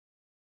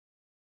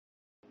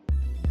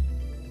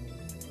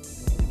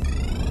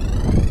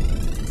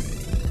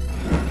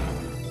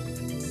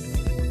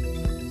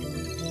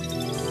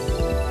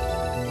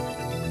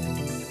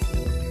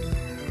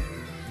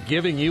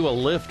giving you a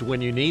lift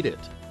when you need it.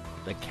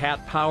 The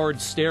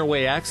CAT-powered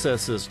stairway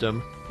access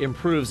system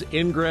improves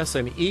ingress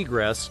and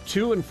egress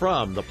to and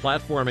from the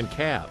platform and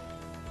cab.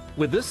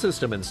 With this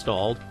system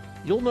installed,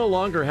 you'll no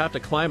longer have to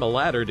climb a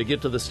ladder to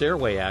get to the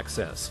stairway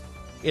access.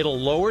 It'll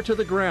lower to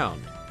the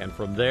ground, and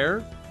from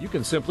there, you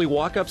can simply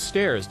walk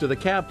upstairs to the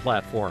cab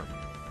platform,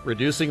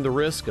 reducing the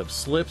risk of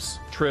slips,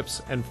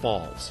 trips, and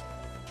falls.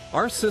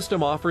 Our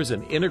system offers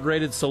an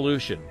integrated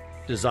solution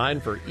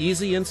designed for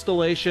easy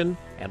installation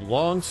and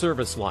long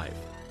service life.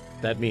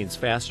 That means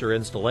faster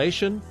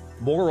installation,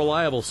 more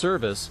reliable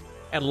service,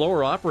 and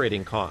lower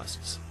operating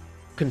costs.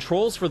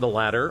 Controls for the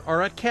ladder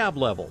are at cab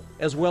level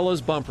as well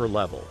as bumper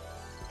level.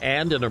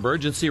 And an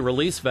emergency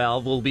release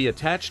valve will be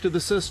attached to the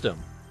system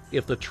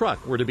if the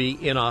truck were to be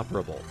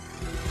inoperable.